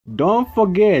Don't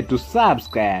forget to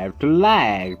subscribe, to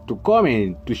like, to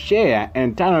comment, to share,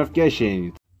 and turn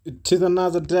notifications. It is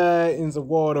another day in the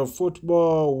world of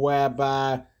football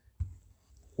whereby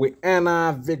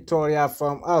Wiener Viktoria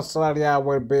from Australia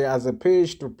will be as a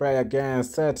pitch to play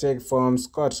against Celtic from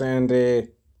Scotland,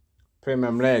 the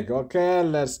Premier League. Okay,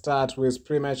 let's start with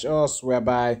pre-match odds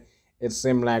whereby it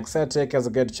seems like Celtic has a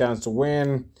good chance to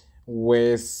win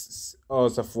with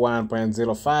odds of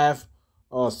 1.05,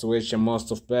 odds which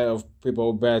most of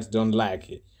people who bet don't like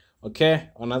it. Okay,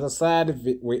 on the other side,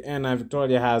 Wiener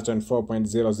Victoria has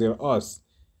 24.00 odds.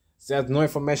 There's no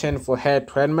information for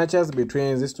head-to-head matches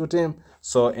between these two teams,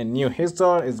 so a new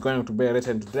history is going to be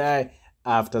written today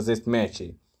after this match.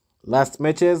 Last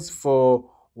matches for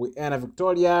Wiener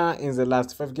Victoria in the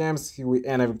last 5 games,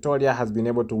 Wiener Victoria has been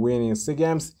able to win in 6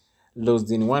 games,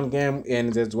 lose in 1 game,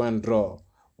 and there's 1 draw.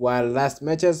 While last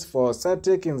matches for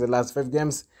Celtic in the last 5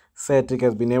 games, Celtic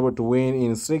has been able to win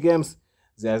in 3 games,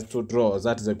 there's 2 draws.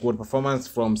 That is a good performance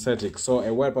from Celtic. So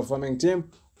a well-performing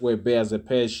team will bear the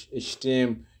page, each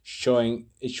team showing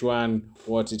each one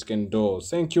what it can do.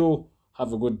 Thank you.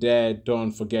 Have a good day.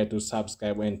 Don't forget to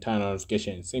subscribe and turn on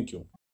notifications. Thank you.